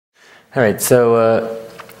All right, so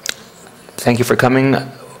thank you for coming.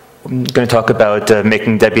 I'm going to talk about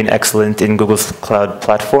making Debian excellent in Google's cloud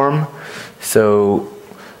platform. So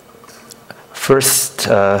first,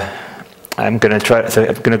 I'm going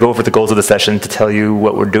to go over the goals of the session to tell you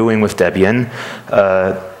what we're doing with Debian.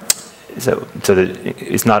 So that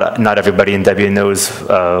it's not everybody in Debian knows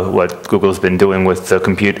what Google's been doing with the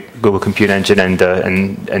Google Compute Engine and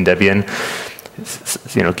Debian.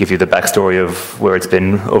 Give you the backstory of where it's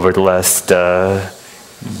been over the last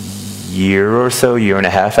year or so, year and a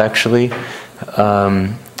half actually.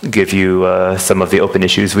 Give you some of the open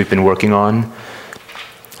issues we've been working on.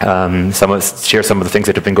 Share some of the things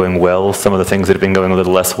that have been going well, some of the things that have been going a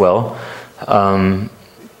little less well.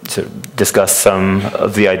 To discuss some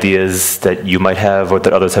of the ideas that you might have or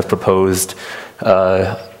that others have proposed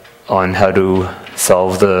on how to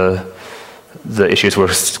solve the issues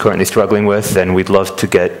we're currently struggling with, and we'd love to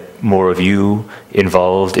get more of you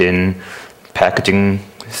involved in packaging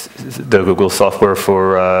the Google software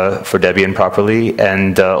for Debian properly,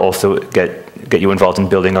 and also get you involved in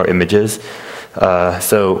building our images.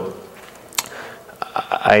 Our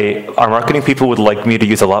marketing people would like me to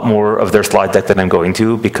use a lot more of their slide deck than I'm going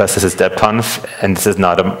to, because this is DebConf, and this is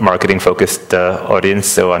not a marketing-focused audience,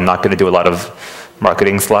 so I'm not going to do a lot of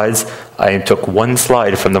marketing slides. I took one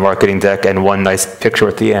slide from the marketing deck and one nice picture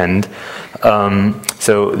at the end.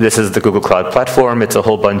 So this is the Google Cloud Platform. It's a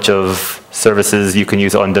whole bunch of services you can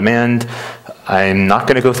use on demand. I'm not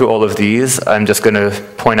going to go through all of these. I'm just going to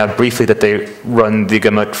point out briefly that they run the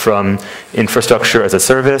gamut from infrastructure as a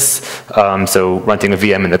service, so renting a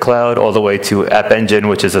VM in the cloud, all the way to App Engine,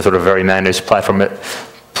 which is a sort of very managed platform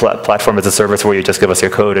as a service where you just give us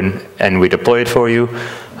your code and we deploy it for you.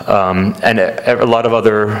 And a lot of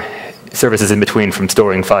other services in between, from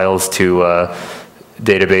storing files to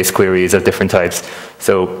database queries of different types.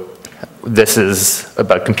 So this is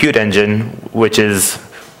about Compute Engine, which is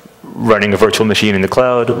running a virtual machine in the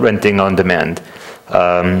cloud, renting on demand.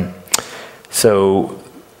 So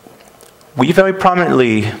we very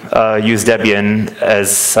prominently use Debian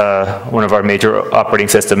as one of our major operating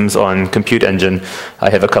systems on Compute Engine. I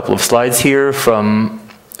have a couple of slides here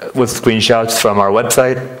with screenshots from our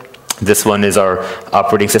website. This one is our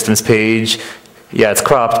operating systems page. Yeah, it's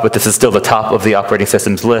cropped, but this is still the top of the operating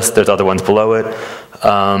systems list. There's other ones below it.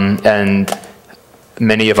 And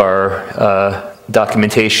many of our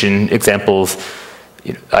documentation examples,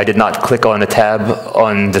 I did not click on a tab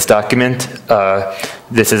on this document.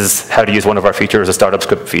 This is how to use one of our features, a startup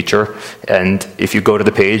script feature. And if you go to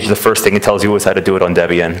the page, the first thing it tells you is how to do it on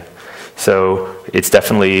Debian. So it's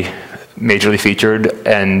definitely majorly featured.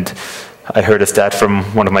 And I heard a stat from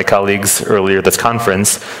one of my colleagues earlier this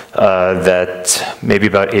conference that maybe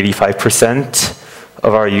about 85%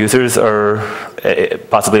 of our users, are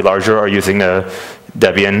possibly larger, are using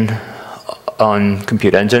Debian on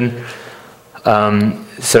Compute Engine.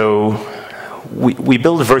 So we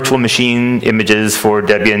build virtual machine images for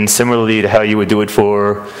Debian similarly to how you would do it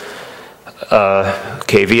for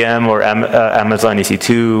KVM or Amazon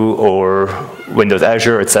EC2 or Windows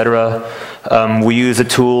Azure, etc. We use a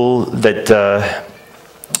tool that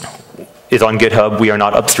is on GitHub. We are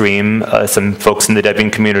not upstream. Some folks in the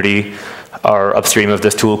Debian community are upstream of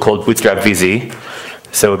this tool called Bootstrap VZ.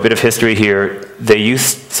 So a bit of history here.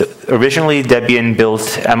 Originally Debian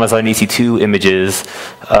built Amazon EC2 images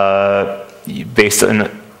based on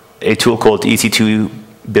a tool called EC2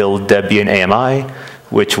 build Debian AMI,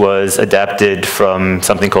 which was adapted from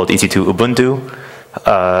something called EC2 Ubuntu.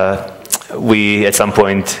 We, at some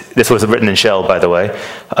point, this was written in shell, by the way,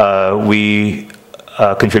 we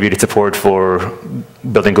contributed support for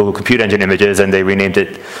building Google Compute Engine images, and they renamed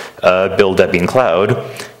it Build Debian Cloud.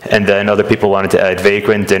 And then other people wanted to add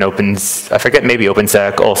Vagrant and I forget, maybe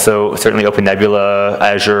OpenStack, also certainly OpenNebula,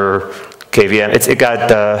 Azure, KVM. It got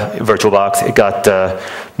VirtualBox, it got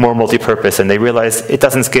more multi-purpose, and they realized it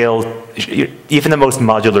doesn't scale. Even the most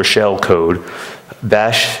modular shell code,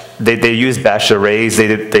 Bash, they use Bash arrays, they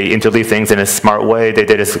interleave things in a smart way. They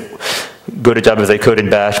did as good a job as they could in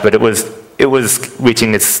Bash, but it was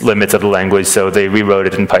reaching its limits of the language, so they rewrote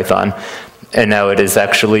it in Python. And now it is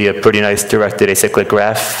actually a pretty nice directed acyclic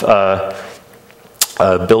graph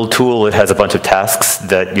build tool. It has a bunch of tasks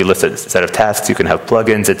that you list a set of tasks. You can have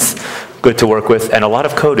plugins. It's good to work with. And a lot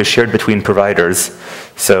of code is shared between providers.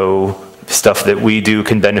 So stuff that we do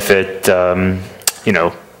can benefit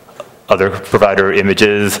other provider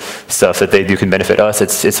images. Stuff that they do can benefit us.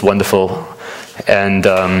 It's wonderful. And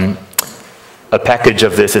a package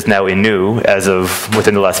of this is now in new as of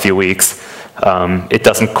within the last few weeks. It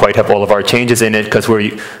doesn't quite have all of our changes in it because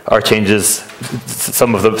our changes,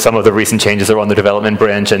 some of the recent changes are on the development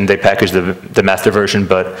branch and they package the master version,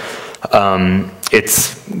 but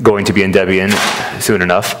it's going to be in Debian soon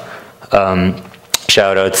enough.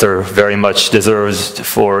 Shoutouts are very much deserved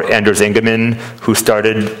for Anders Ingemann, who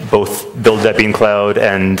started both Build Debian Cloud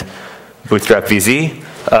and Bootstrap VZ,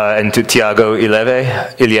 and to Tiago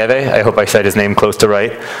Ilieve, I hope I said his name close to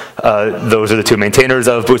right. Those are the two maintainers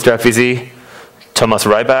of Bootstrap VZ. Thomas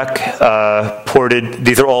Rybak ported,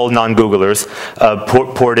 these are all non-Googlers,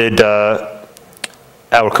 ported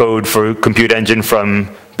our code for Compute Engine from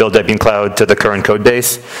Build Debian Cloud to the current code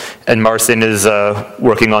base. And Marcin is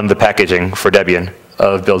working on the packaging for Debian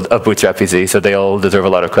of Bootstrap VZ, so they all deserve a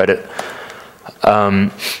lot of credit.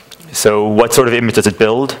 So what sort of image does it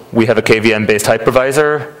build? We have a KVM-based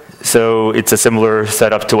hypervisor, so it's a similar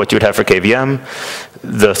setup to what you would have for KVM.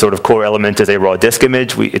 The sort of core element is a raw disk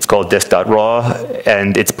image. It's called disk.raw,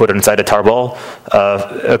 and it's put inside a tarball,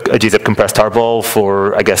 a gzip compressed tarball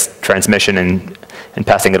for, I guess, transmission and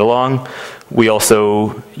passing it along. We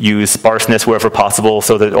also use sparseness wherever possible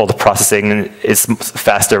so that all the processing is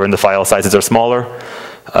faster and the file sizes are smaller.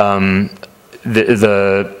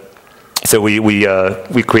 So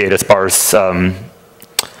we create a sparse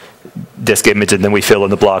disk image, and then we fill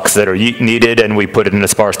in the blocks that are needed, and we put it in a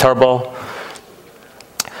sparse tarball.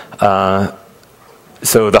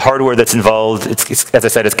 So the hardware that's involved, as I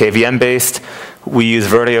said, it's KVM based. We use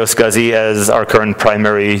Verdeo SCSI as our current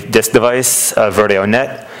primary disk device,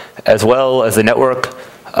 VerdeoNet, as well as the network.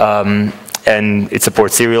 And it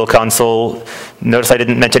supports Serial Console. Notice I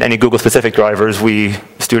didn't mention any Google-specific drivers. We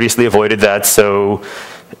studiously avoided that, so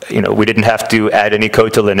we didn't have to add any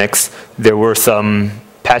code to Linux. There were some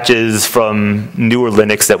patches from newer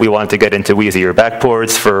Linux that we wanted to get into easier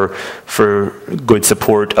backports for good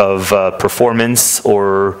support of performance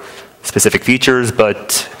or specific features,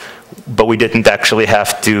 but we didn't actually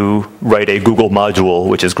have to write a Google module,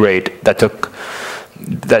 which is great. That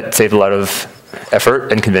saved a lot of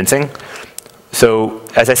effort and convincing. So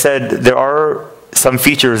as I said, there are some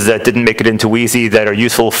features that didn't make it into Wheezy that are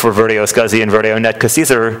useful for Verdeo SCSI and VerdeoNet, because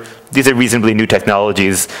these are reasonably new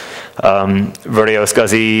technologies. Verdeo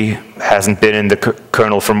SCSI hasn't been in the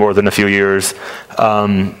kernel for more than a few years,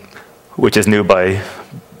 which is new by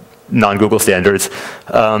non-Google standards.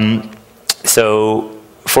 So,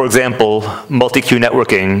 for example, multi-queue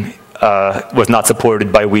networking was not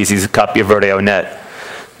supported by Wheezy's copy of VerdeoNet,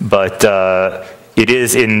 but it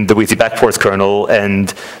is in the Wheezy backports kernel,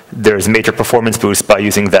 and there's major performance boost by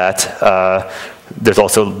using that. There's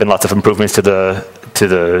also been lots of improvements to the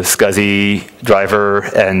SCSI driver,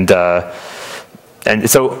 and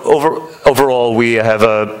so overall we have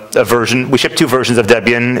a version. We ship 2 versions of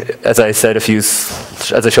Debian, as I said as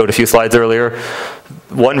I showed a few slides earlier.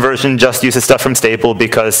 One version just uses stuff from stable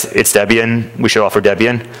because it's Debian. We should offer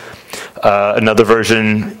Debian. Another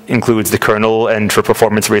version includes the kernel and, for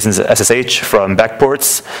performance reasons, SSH from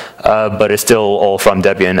backports, but it's still all from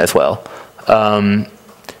Debian as well.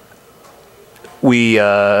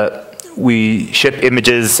 We ship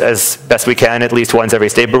images as best we can, at least once every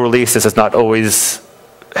stable release. This has not always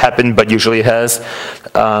happened, but usually it has.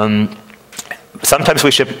 Sometimes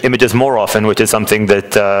we ship images more often, which is something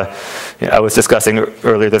that I was discussing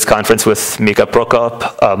earlier this conference with Mika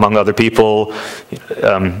Prokop, among other people.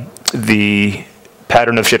 The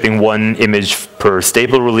pattern of shipping 1 image per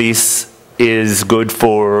stable release is good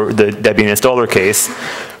for the Debian installer case,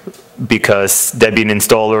 because Debian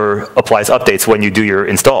installer applies updates when you do your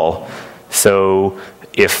install. So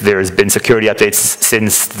if there's been security updates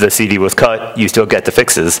since the CD was cut, you still get the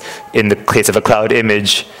fixes. In the case of a cloud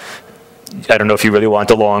image, I don't know if you really want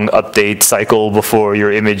a long update cycle before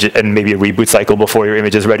your image, and maybe a reboot cycle before your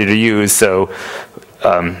image is ready to use. So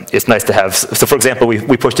it's nice to have. So for example,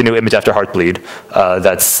 we pushed a new image after Heartbleed.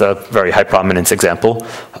 That's a very high prominence example.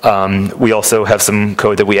 We also have some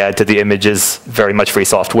code that we add to the images, very much free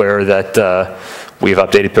software that we've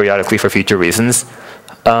updated periodically for future reasons.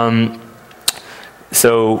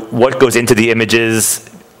 So what goes into the images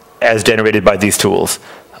as generated by these tools?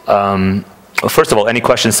 Well, first of all, any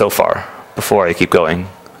questions so far before I keep going?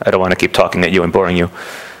 I don't want to keep talking at you and boring you.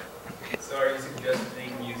 So are you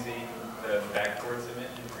suggesting using the backports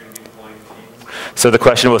image if you're going to be deploying teams? So the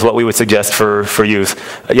question was what we would suggest for use.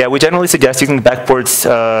 Yeah, we generally suggest using the backports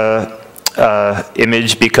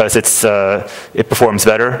image because it performs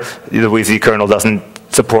better. The Wheezy kernel doesn't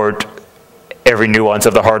support every nuance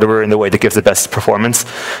of the hardware in the way that gives the best performance.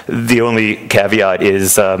 The only caveat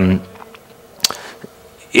is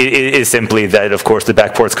simply that, of course, the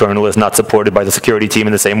backports kernel is not supported by the security team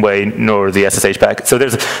in the same way, nor the SSH packet. So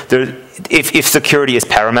if security is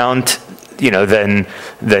paramount,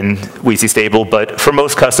 then Wheezy stable. But for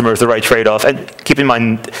most customers, the right trade-off, and keep in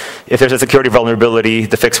mind, if there's a security vulnerability,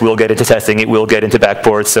 the fix will get into testing, it will get into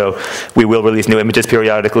backports, so we will release new images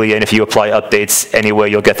periodically, and if you apply updates anyway,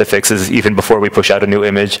 you'll get the fixes even before we push out a new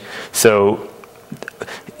image. So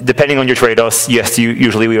depending on your trade-offs, yes,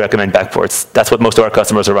 usually we recommend backports. That's what most of our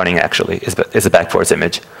customers are running, actually, is a backports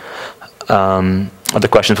image. Other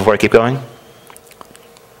questions before I keep going?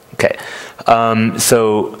 Okay.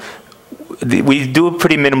 We do a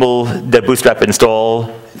pretty minimal deb bootstrap install.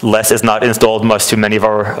 Less is not installed much to many of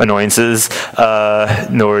our annoyances,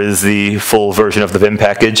 nor is the full version of the Vim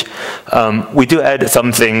package. We do add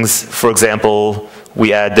some things. For example,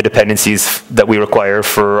 we add the dependencies that we require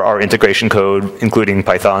for our integration code, including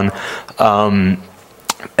Python.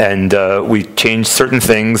 We change certain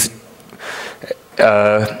things.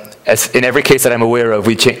 As in every case that I'm aware of,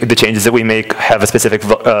 the changes that we make have a specific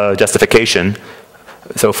justification.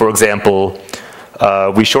 So, for example,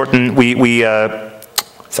 we shorten,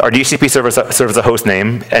 so our DHCP serves as a host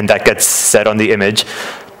name, and that gets set on the image.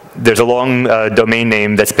 There's a long domain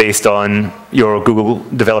name that's based on your Google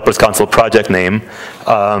Developers Console project name,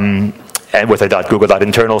 and with a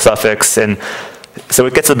 .google.internal suffix, and so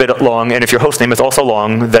it gets a bit long. And if your host name is also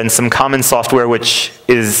long, then some common software which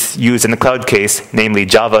is used in the cloud case, namely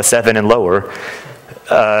Java 7 and lower,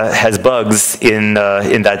 has bugs in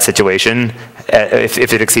that situation if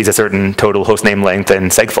it exceeds a certain total host name length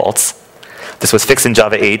and seg faults. This was fixed in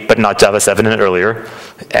Java 8, but not Java 7 and earlier.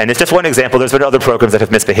 And it's just one example. There's been other programs that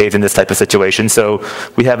have misbehaved in this type of situation. So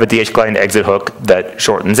we have a DH client exit hook that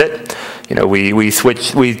shortens it.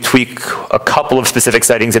 We tweak a couple of specific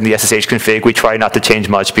settings in the SSH config. We try not to change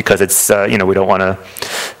much because it's, we don't want to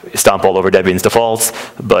stomp all over Debian's defaults.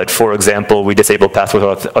 But for example, we disable password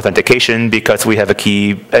authentication because we have a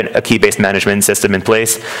key-based management system in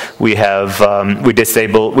place. We have,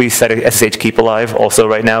 we set a SSH keep alive also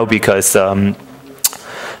right now because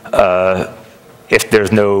if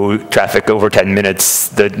there's no traffic over 10 minutes,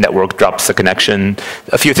 the network drops a connection,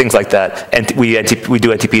 a few things like that. And we do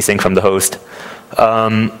NTP sync from the host.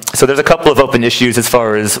 So there's a couple of open issues as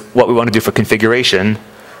far as what we want to do for configuration.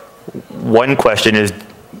 One question is,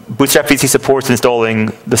 Bootstrap VC supports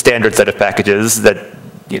installing the standard set of packages that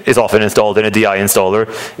is often installed in a DI installer.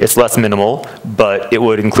 It's less minimal, but it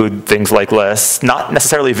would include things like less, not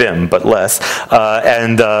necessarily Vim, but less,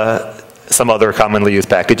 and some other commonly used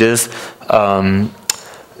packages.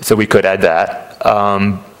 So we could add that.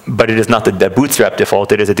 But it is not the bootstrap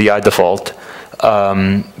default, it is a DI default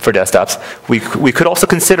for desktops. We could also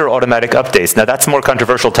consider automatic updates. Now that's a more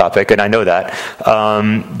controversial topic, and I know that,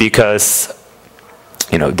 because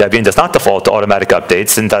Debian does not default to automatic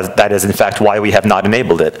updates, and that is in fact why we have not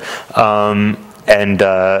enabled it.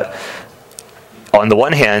 On the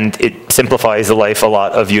one hand, it simplifies the life a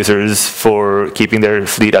lot of users for keeping their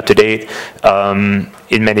fleet up to date.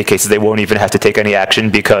 In many cases, they won't even have to take any action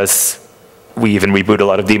because we even reboot a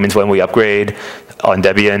lot of daemons when we upgrade on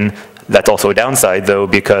Debian. That's also a downside, though,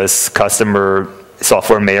 because customer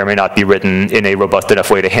software may or may not be written in a robust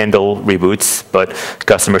enough way to handle reboots, but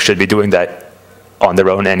customers should be doing that on their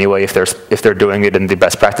own anyway if they're doing it in the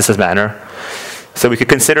best practices manner. So we could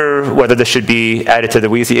consider whether this should be added to the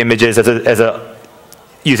Wheezy images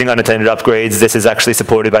using unattended upgrades. This is actually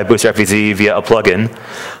supported by Bootstrap VZ via a plugin.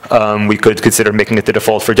 We could consider making it the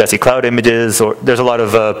default for Jessie Cloud images, or there's a lot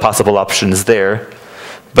of possible options there,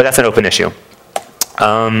 but that's an open issue.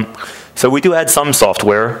 So we do add some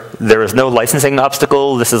software. There is no licensing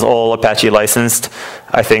obstacle. This is all Apache licensed.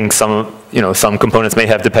 I think some components may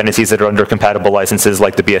have dependencies that are under compatible licenses,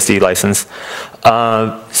 like the BSD license.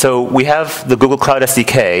 So we have the Google Cloud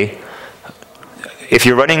SDK. If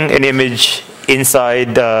you're running an image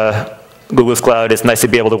inside Google's Cloud, it's nice to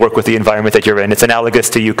be able to work with the environment that you're in. It's analogous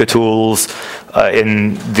to Yucca tools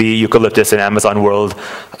in the Eucalyptus and Amazon world.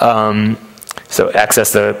 So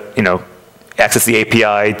access the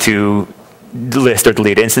API to list or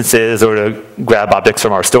delete instances, or to grab objects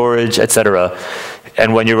from our storage, etc.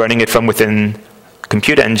 And when you're running it from within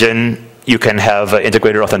Compute Engine, you can have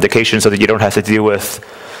integrated authentication so that you don't have to deal with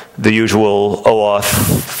the usual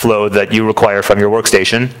OAuth flow that you require from your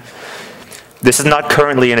workstation. This is not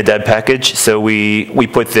currently in a deb package, so we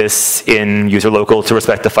put this in user local to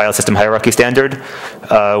respect the file system hierarchy standard.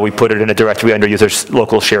 We put it in a directory under user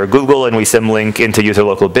local share Google, and we symlink into user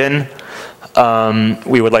local bin.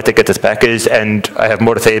 We would like to get this packaged, and I have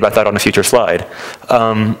more to say about that on a future slide.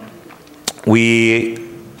 We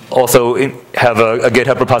also have a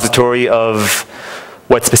GitHub repository of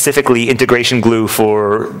what's specifically integration glue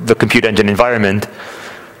for the Compute Engine environment.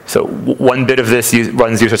 So one bit of this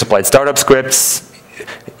runs user-supplied startup scripts.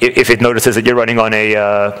 if it notices that you're running on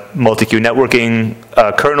a multi-queue networking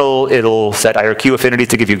kernel, it'll set IRQ affinity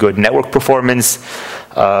to give you good network performance.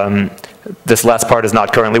 This last part is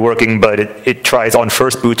not currently working, but it tries on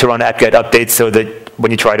first boot to run apt-get updates so that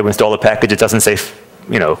when you try to install a package, it doesn't say,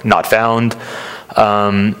 not found.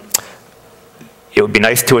 It would be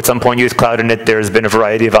nice to at some point use Cloud Init. There's been a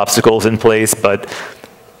variety of obstacles in place, but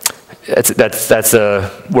that's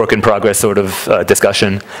a work in progress sort of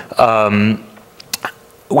discussion.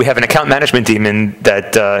 We have an account management daemon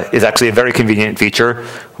that is actually a very convenient feature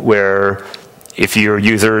where if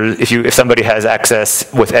somebody has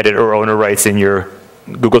access with edit or owner rights in your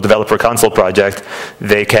Google Developer Console project,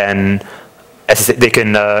 they can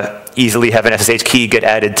easily have an SSH key get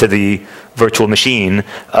added to the virtual machine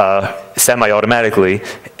semi-automatically,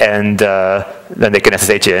 and then they can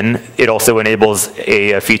SSH in. It also enables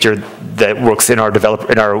a feature that works in our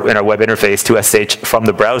web interface to SSH from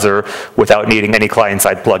the browser without needing any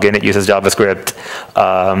client-side plugin. It uses JavaScript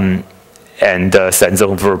and sends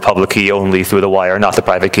over public key only through the wire, not the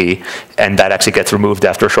private key, and that actually gets removed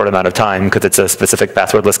after a short amount of time because it's a specific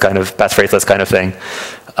passwordless passphraseless kind of thing.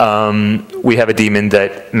 We have a daemon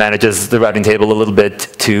that manages the routing table a little bit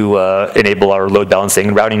to enable our load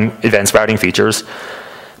balancing and advanced routing features.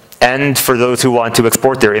 And for those who want to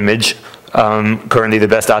export their image, currently the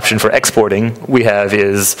best option for exporting we have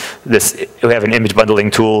is we have an image bundling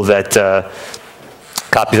tool that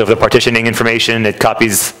copies over the partitioning information. It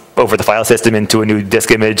copies over the file system into a new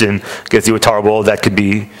disk image and gives you a tarball that could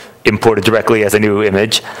be imported directly as a new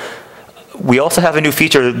image. We also have a new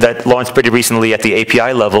feature that launched pretty recently at the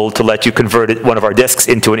API level to let you convert one of our disks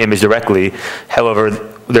into an image directly. However,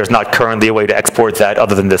 there's not currently a way to export that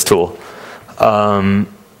other than this tool.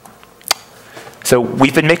 So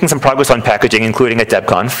we've been making some progress on packaging, including at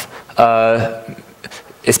DebConf,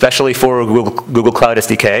 especially for Google Cloud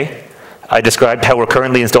SDK. I described how we're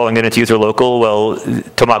currently installing it into user local. Well,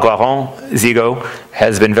 Thomas Guaron, Zigo,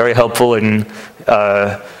 has been very helpful in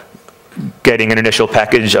getting an initial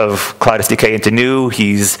package of Cloud SDK into new.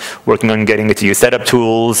 He's working on getting it to use setup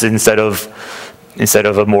tools instead of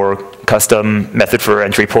a more custom method for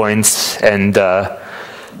entry points. And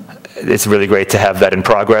it's really great to have that in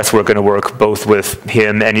progress. We're going to work both with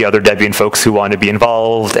him and the other Debian folks who want to be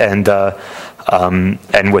involved, and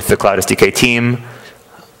with the Cloud SDK team.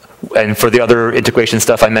 And for the other integration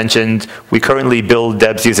stuff I mentioned, we currently build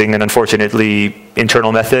Debs using an unfortunately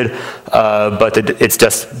internal method, but it's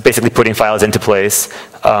just basically putting files into place.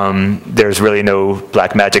 There's really no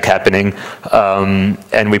black magic happening.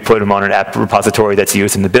 And we put them on an app repository that's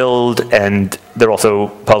used in the build, and they're also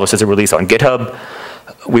published as a release on GitHub.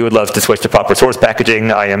 We would love to switch to proper source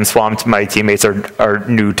packaging. I am swamped. My teammates are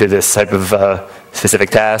new to this type of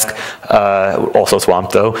specific task. Also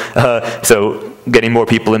swamped though. So getting more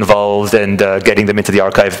people involved and getting them into the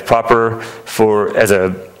archive proper as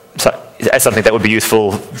something that would be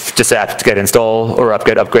useful just to apt-get install or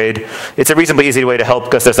apt-get upgrade. It's a reasonably easy way to help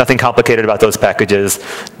because there's nothing complicated about those packages.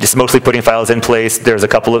 Just mostly putting files in place. There's an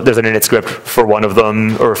init script for one of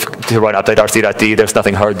them, or to run update.rc.d. There's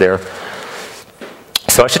nothing hard there.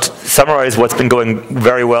 So I should summarize what's been going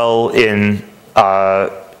very well in the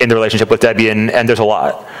relationship with Debian, and there's a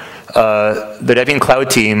lot. The Debian Cloud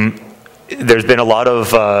team, there's been a lot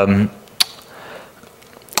of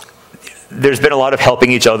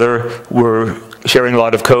helping each other. We're sharing a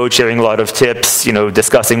lot of code, sharing a lot of tips,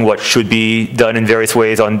 discussing what should be done in various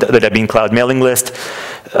ways on the Debian Cloud mailing list.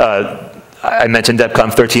 I mentioned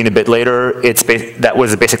DebConf 13 a bit later. That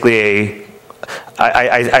was basically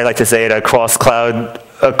I like to say it, a cross-cloud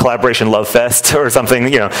collaboration love fest or something.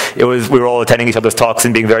 We were all attending each other's talks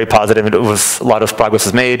and being very positive, and a lot of progress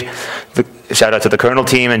was made. Shout out to the kernel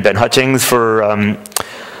team and Ben Hutchings for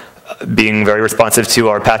being very responsive to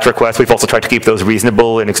our patch requests. We've also tried to keep those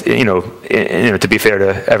reasonable and to be fair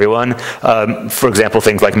to everyone. For example,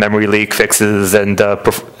 things like memory leak fixes and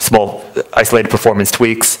small isolated performance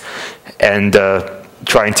tweaks, and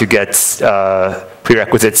trying to get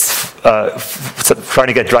prerequisites, trying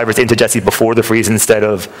to get drivers into Jessie before the freeze instead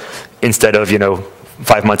of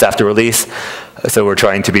 5 months after release. So we're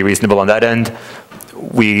trying to be reasonable on that end.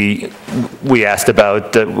 We asked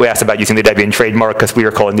about using the Debian trademark because we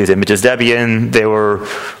were calling these images Debian. They were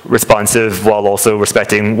responsive while also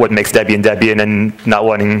respecting what makes Debian Debian and not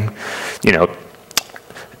wanting,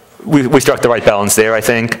 we struck the right balance there, I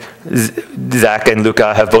think. Zach and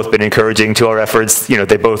Luca have both been encouraging to our efforts.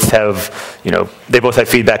 They both have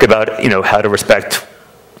feedback about how to respect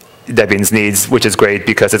Debian's needs, which is great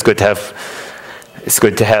because it's good to have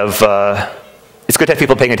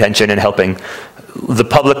people paying attention and helping. The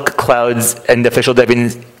public clouds and official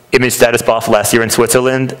Debian image status BOF last year in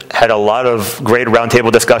Switzerland, had a lot of great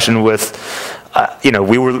roundtable discussion with,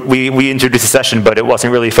 we introduced a session, but it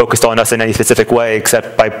wasn't really focused on us in any specific way,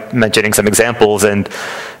 except by mentioning some examples, and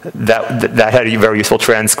that had a very useful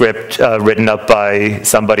transcript written up by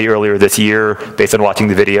somebody earlier this year based on watching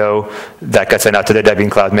the video that got sent out to the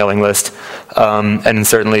Debian Cloud mailing list. And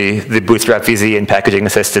certainly the Bootstrap VZ and packaging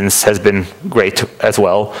assistance has been great as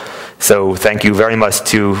well. So thank you very much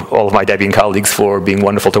to all of my Debian colleagues for being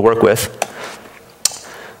wonderful to work with.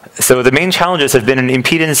 So the main challenges have been an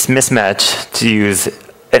impedance mismatch, to use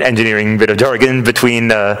an engineering bit of jargon, between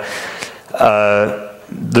the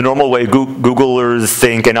normal way Googlers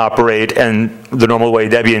think and operate and the normal way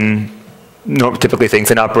Debian typically thinks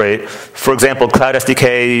and operate. For example, Cloud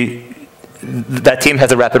SDK, that team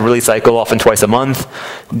has a rapid release cycle, often twice a month.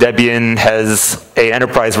 Debian has an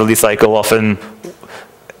enterprise release cycle, often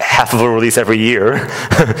half of a release every year,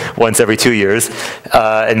 once every 2 years.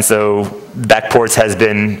 And so backports has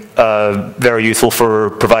been very useful for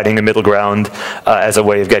providing a middle ground as a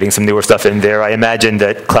way of getting some newer stuff in there. I imagine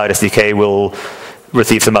that Cloud SDK will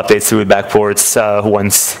receive some updates through backports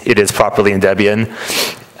once it is properly in Debian.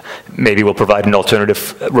 Maybe we'll provide an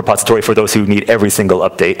alternative repository for those who need every single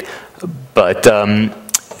update. But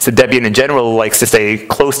so Debian in general likes to stay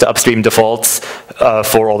close to upstream defaults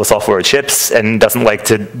for all the software it ships, and doesn't like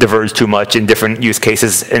to diverge too much in different use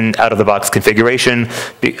cases and out-of-the-box configuration.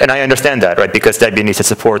 And I understand that, right? Because Debian needs to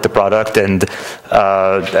support the product, and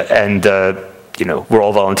we're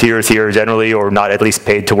all volunteers here generally, or not at least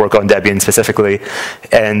paid to work on Debian specifically,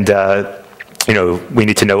 and we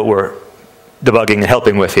need to know what we're debugging and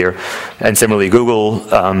helping with here. And similarly, Google's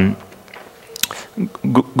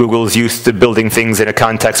used to building things in a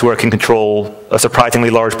context where it can control a surprisingly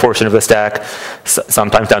large portion of the stack,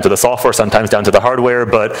 sometimes down to the software, sometimes down to the hardware,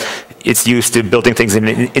 but it's used to building things in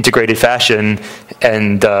an integrated fashion,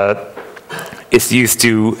 and it's used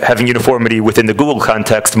to having uniformity within the Google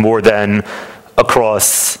context more than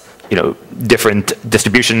across different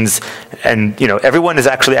distributions. And everyone is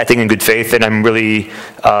actually acting in good faith, and I'm really,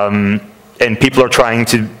 and people are trying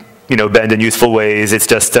to bend in useful ways. It's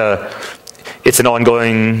just it's an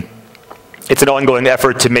ongoing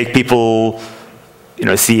effort to make people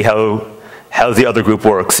see how the other group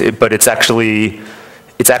works. But it's actually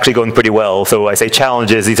going pretty well. So I say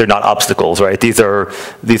challenges, these are not obstacles, right? These are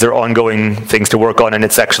ongoing things to work on, and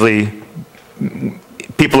it's actually,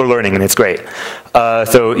 people are learning, and it's great.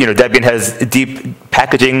 So Debian has deep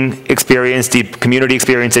packaging experience, deep community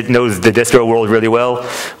experience. It knows the distro world really well.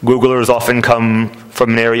 Googlers often come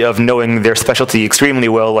from an area of knowing their specialty extremely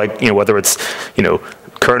well, like whether it's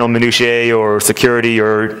kernel minutiae or security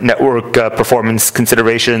or network performance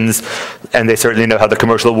considerations, and they certainly know how the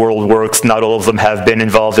commercial world works. Not all of them have been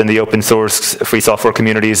involved in the open source free software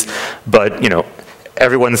communities, but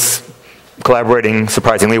everyone's collaborating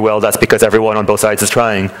surprisingly well. That's because everyone on both sides is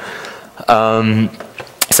trying.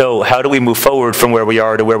 So how do we move forward from where we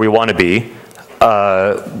are to where we want to be?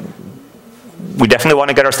 We definitely want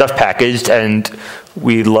to get our stuff packaged, and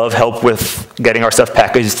we love help with getting our stuff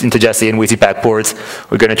packaged into Jessie and Wheezy backports.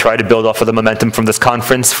 We're going to try to build off of the momentum from this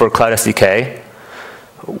conference for Cloud SDK.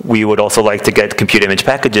 We would also like to get compute image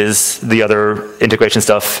packages, the other integration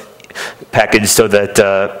stuff, packaged so that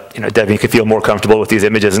Debian can feel more comfortable with these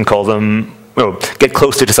images and call them, get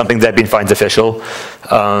closer to something Debian finds official.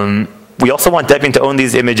 We also want Debian to own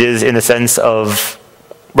these images in the sense of,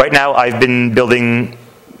 right now I've been building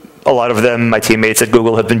a lot of them, my teammates at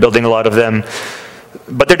Google have been building a lot of them,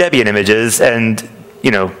 but they're Debian images, and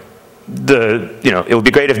it would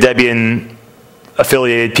be great if Debian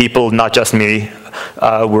affiliated people, not just me,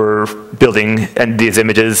 were building these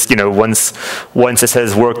images. Once this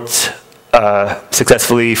has worked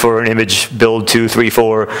successfully for an image build 2, 3,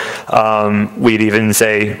 4, we'd even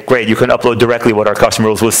say, great, you can upload directly what our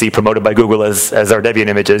customers will see promoted by Google as our Debian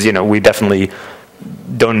images. We definitely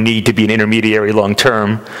don't need to be an intermediary long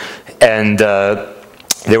term. And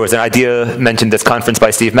there was an idea mentioned at this conference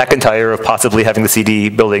by Steve McIntyre of possibly having the CD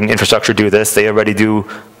building infrastructure do this. They already do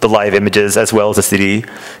the live images as well as the CD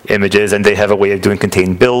images, and they have a way of doing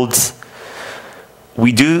contained builds.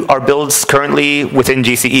 We do our builds currently within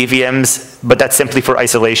GCE VMs, but that's simply for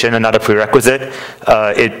isolation and not a prerequisite.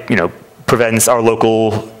 It prevents our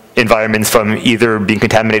local environments from either being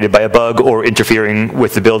contaminated by a bug or interfering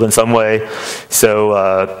with the build in some way.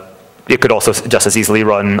 So it could also just as easily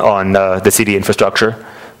run on the CD infrastructure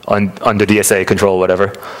under DSA control,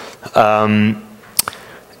 whatever. And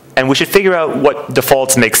we should figure out what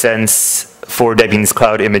defaults make sense for Debian's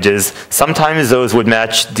cloud images. Sometimes those would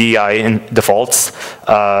match DI defaults.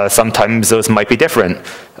 Sometimes those might be different.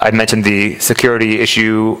 I mentioned the security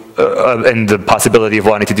issue and the possibility of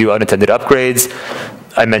wanting to do unattended upgrades.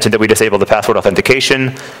 I mentioned that we disable the password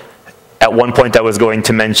authentication. At one point, I was going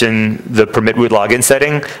to mention the permit root login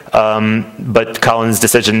setting, but Colin's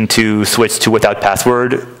decision to switch to without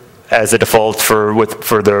password as a default for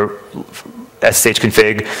the SSH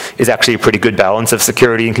config is actually a pretty good balance of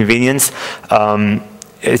security and convenience.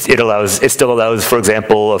 It still allows, for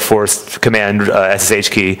example, a forced command SSH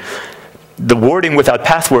key. The wording without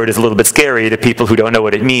password is a little bit scary to people who don't know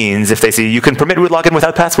what it means if they see you can permit root login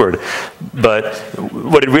without password. But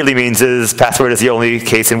what it really means is password is the only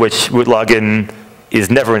case in which root login is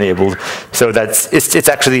never enabled. So it's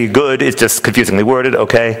actually good, it's just confusingly worded,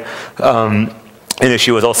 okay. An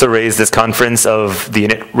issue was also raised this conference of the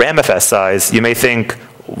init ramfs size. You may think,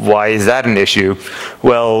 why is that an issue?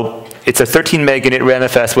 Well, it's a 13 meg init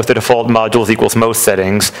ramfs with the default modules equals most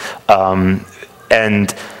settings.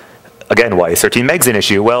 And again, why is 13 megs an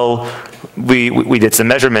issue? Well, we did some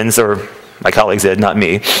measurements, or my colleagues did, not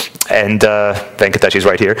me. And Venkateshi's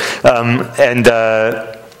right here.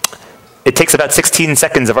 It takes about 16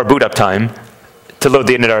 seconds of our boot up time to load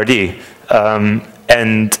the initRD.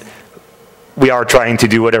 And we are trying to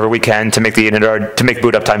do whatever we can to make to make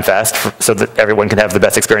boot up time fast so that everyone can have the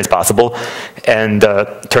best experience possible. And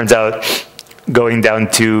turns out going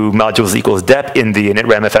down to modules equals dep in the init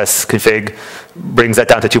ramfs config brings that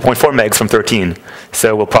down to 2.4 megs from 13.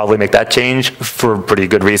 So we'll probably make that change for a pretty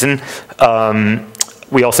good reason.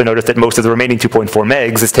 We also noticed that most of the remaining 2.4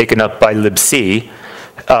 megs is taken up by libc.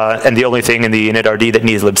 And the only thing in the initRD that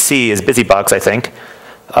needs libc is busybox, I think.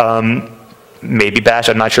 Maybe bash,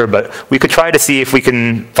 I'm not sure, but we could try to see if we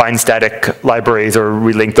can find static libraries or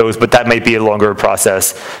relink those, but that might be a longer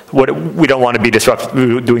process. We don't want to be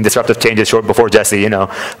doing disruptive changes short before Jesse, you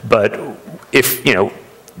know, but if,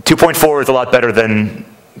 2.4 is a lot better than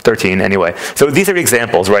 13 anyway. So these are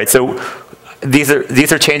examples, right? So these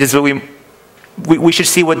are changes that we should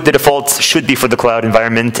see what the defaults should be for the cloud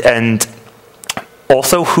environment, and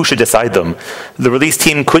also, who should decide them? The release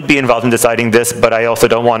team could be involved in deciding this, but I also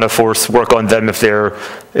don't want to force work on them if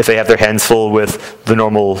they have their hands full with the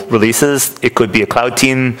normal releases. It could be a cloud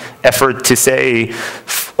team effort to say,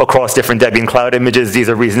 across different Debian cloud images, these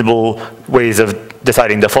are reasonable ways of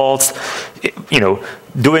deciding defaults.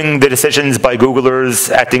 Doing the decisions by Googlers,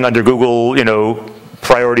 acting under Google,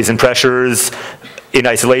 priorities and pressures in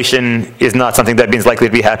isolation is not something Debian's likely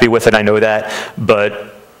to be happy with, and I know that,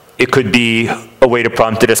 but it could be a way to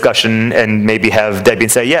prompt a discussion and maybe have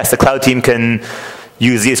Debian say, yes, the cloud team can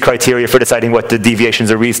use these criteria for deciding what the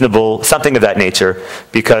deviations are reasonable, something of that nature,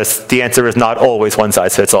 because the answer is not always one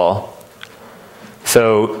size fits all.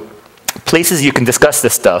 So places you can discuss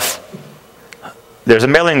this stuff. There's a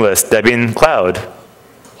mailing list, Debian Cloud,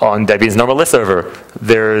 on Debian's normal list server.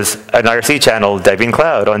 There's an IRC channel, Debian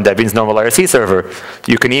Cloud, on Debian's normal IRC server.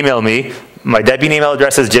 You can email me. My Debian email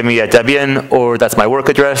address is jimmy@debian, or that's my work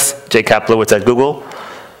address, jkaplowitz@google.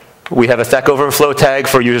 We have a Stack Overflow tag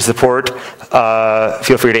for user support.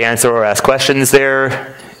 Feel free to answer or ask questions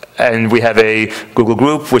there. And we have a Google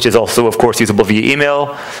group, which is also, of course, usable via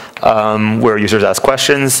email, where users ask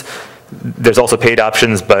questions. There's also paid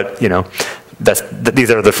options, but these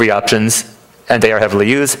are the free options, and they are heavily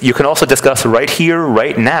used. You can also discuss right here,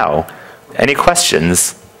 right now, any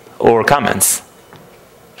questions or comments.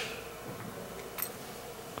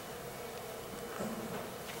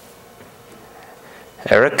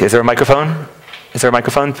 Eric, is there a microphone? Is there a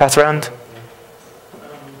microphone pass around?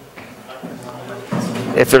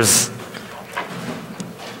 If there's...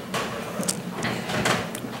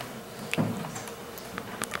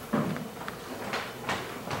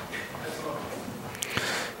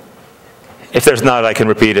 If there's not, I can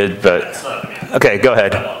repeat it, but... That's not me. Okay, go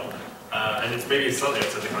ahead. And it's maybe slightly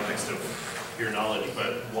outside the context of your knowledge,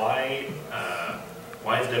 but why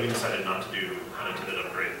has Debian decided not to do unattended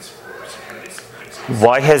upgrades for security fixes?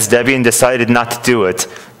 Why has Debian decided not to do it?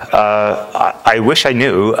 I wish I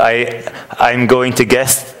knew. I'm going to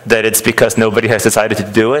guess that it's because nobody has decided to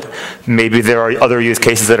do it. Maybe there are other use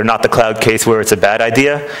cases that are not the cloud case where it's a bad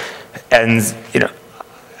idea. And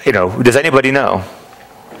does anybody know?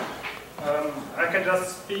 I can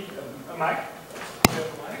just speak a mic.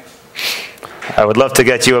 I would love to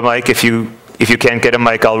get you a mic. If you can't get a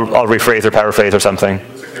mic, I'll rephrase or paraphrase or something. It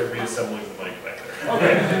looks like they're reassembling the mic back there.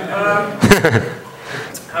 Okay.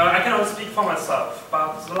 I can only speak for myself,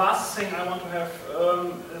 but the last thing I want to have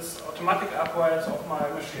is automatic upgrades of my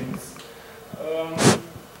machines.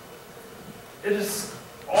 It is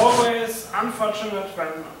always unfortunate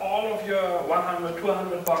when all of your 100,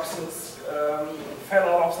 200 boxes fell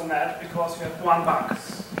out of the net because you have one bug.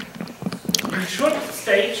 You should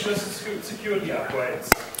stage with security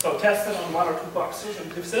upgrades. So test it on 1 or 2 boxes,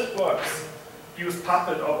 and if this works, use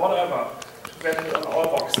Puppet or whatever to get it on all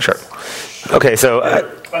boxes. Sure. Okay, so...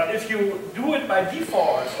 but if you do it by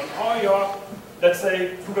default on all your, let's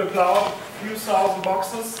say, Google Cloud, few thousand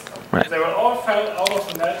boxes, right, they will all fall out of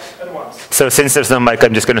the net at once. So since there's no mic,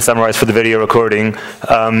 I'm just going to summarize for the video recording.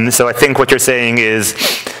 So I think what you're saying is,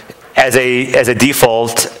 as a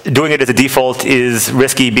default, doing it as a default is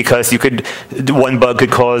risky because one bug could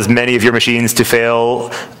cause many of your machines to fail,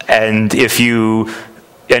 and if you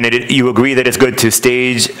agree that it's good to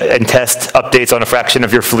stage and test updates on a fraction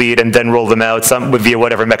of your fleet and then roll them out via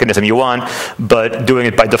whatever mechanism you want, but doing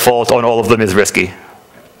it by default on all of them is risky.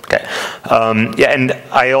 Okay. Yeah, and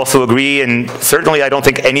I also agree, and certainly I don't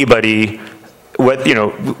think anybody,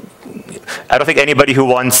 I don't think anybody who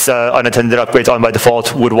wants unattended upgrades on by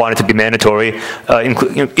default would want it to be mandatory,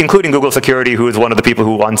 including Google Security, who is one of the people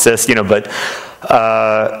who wants this, but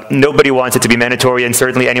nobody wants it to be mandatory, and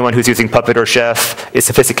certainly anyone who's using Puppet or Chef is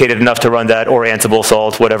sophisticated enough to run that, or Ansible,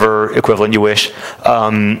 Salt, whatever equivalent you wish.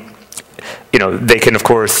 They can, of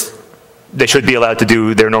course, they should be allowed to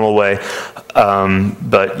do their normal way.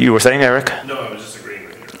 But you were saying, Eric? No, I was just agreeing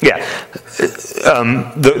with you. Yeah.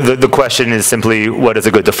 The question is simply, what is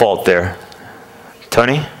a good default there?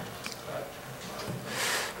 Tony?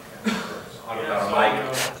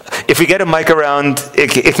 If we get a mic around,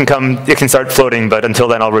 it can start floating, but until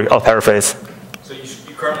then I'll paraphrase. So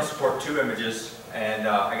you currently support 2 images, and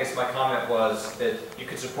I guess my comment was that you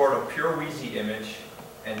could support a pure Wheezy image,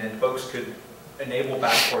 and then folks could enable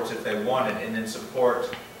backports if they wanted, and then support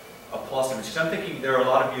a plus image. So I'm thinking there are a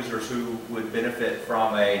lot of users who would benefit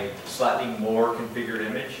from a slightly more configured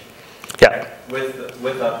image. Yeah. With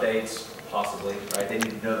updates, possibly, right? They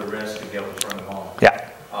need to know the risk to be able to turn them on. Yeah.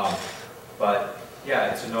 But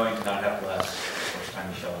yeah, it's annoying to not have less first time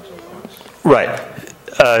you show it to folks. Right.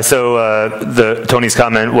 Tony's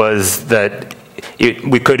comment was that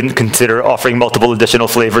we couldn't consider offering multiple additional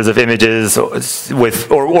flavors of images or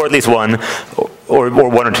at least one, or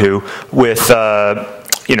 1 or 2 with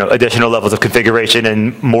additional levels of configuration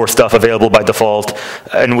and more stuff available by default.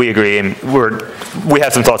 And we agree, and we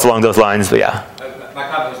have some thoughts along those lines, but yeah. My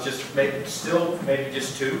comment was just maybe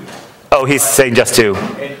just 2. Oh, he's saying just 2.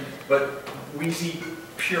 But Wheezy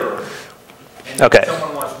pure. And okay. If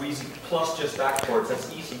someone wants Wheezy plus just backports,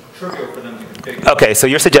 that's easy, trivial for them to configure. Okay, so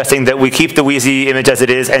you're suggesting that we keep the Wheezy image as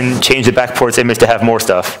it is and change the backports image to have more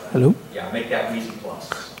stuff. Hello? Yeah, make that Wheezy plus.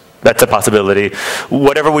 That's a possibility.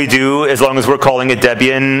 Whatever we do, as long as we're calling it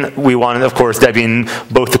Debian, we want, of course, Debian,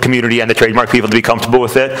 both the community and the trademark people to be comfortable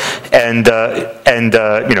with it. And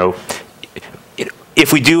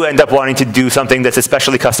if we do end up wanting to do something that's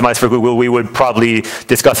especially customized for Google, we would probably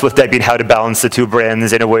discuss with Debian how to balance the 2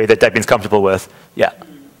 brands in a way that Debian's comfortable with. Yeah.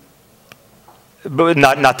 But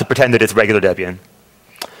not to pretend that it's regular Debian.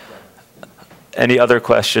 Any other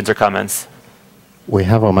questions or comments? We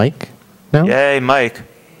have a mic now? Yay, Mike.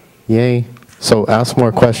 Yay. So ask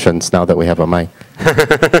more questions now that we have a mic.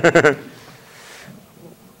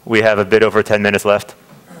 We have a bit over 10 minutes left.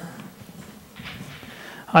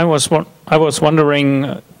 I was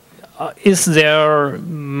wondering, is there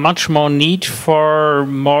much more need for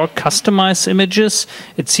more customized images?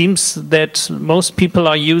 It seems that most people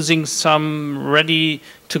are using some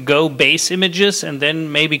ready-to-go base images and then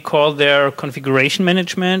maybe call their configuration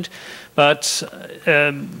management. But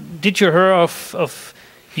did you hear of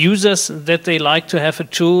users that they like to have a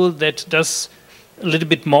tool that does a little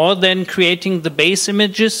bit more than creating the base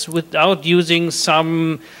images without using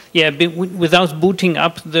some, without booting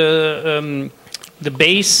up the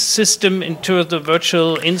base system into the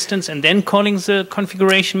virtual instance and then calling the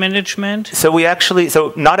configuration management?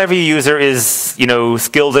 So not every user is,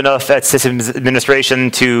 skilled enough at systems administration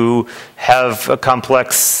to have a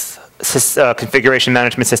complex configuration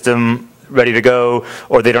management system ready to go,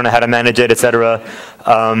 or they don't know how to manage it, etc.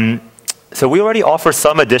 So we already offer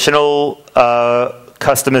some additional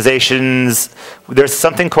customizations. There's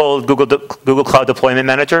something called Google Cloud Deployment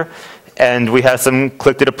Manager, and we have some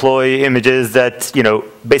click-to-deploy images that,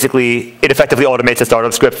 basically it effectively automates a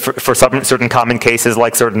startup script for certain common cases,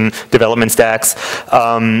 like certain development stacks.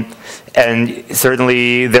 And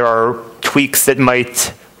certainly there are tweaks that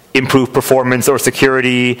might improve performance or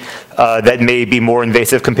security that may be more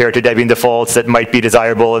invasive compared to Debian defaults that might be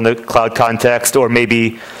desirable in the cloud context, or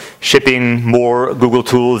maybe shipping more Google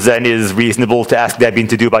tools than is reasonable to ask Debian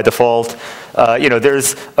to do by default.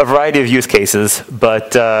 There's a variety of use cases,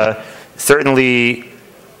 but certainly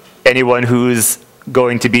anyone who's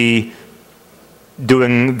going to be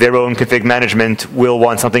doing their own config management will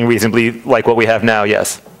want something reasonably like what we have now,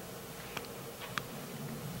 yes.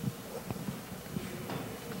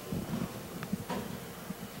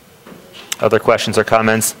 Other questions or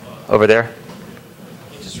comments over there?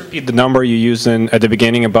 Can you just repeat the number you used at the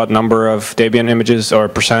beginning about number of Debian images or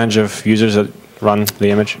percentage of users that run the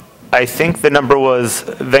image? I think the number was,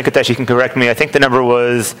 Venkatesh, you can correct me, I think the number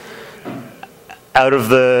was out of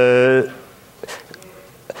the,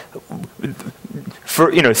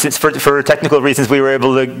 for technical reasons, we were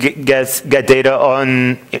able to get data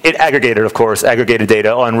on, it aggregated, of course, aggregated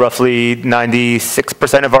data on roughly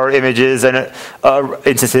 96% of our images and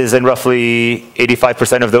instances, and roughly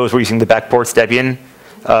 85% of those were using the backports Debian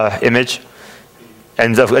image.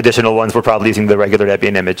 And the additional ones were probably using the regular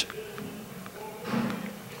Debian image.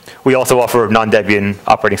 We also offer non-Debian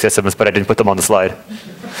operating systems, but I didn't put them on the slide.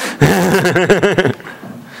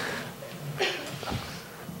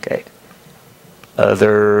 Okay.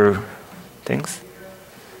 Other things?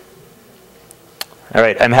 All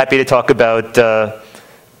right, I'm happy to talk about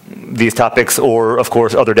these topics or, of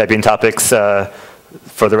course, other Debian topics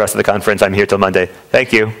for the rest of the conference. I'm here till Monday.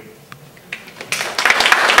 Thank you.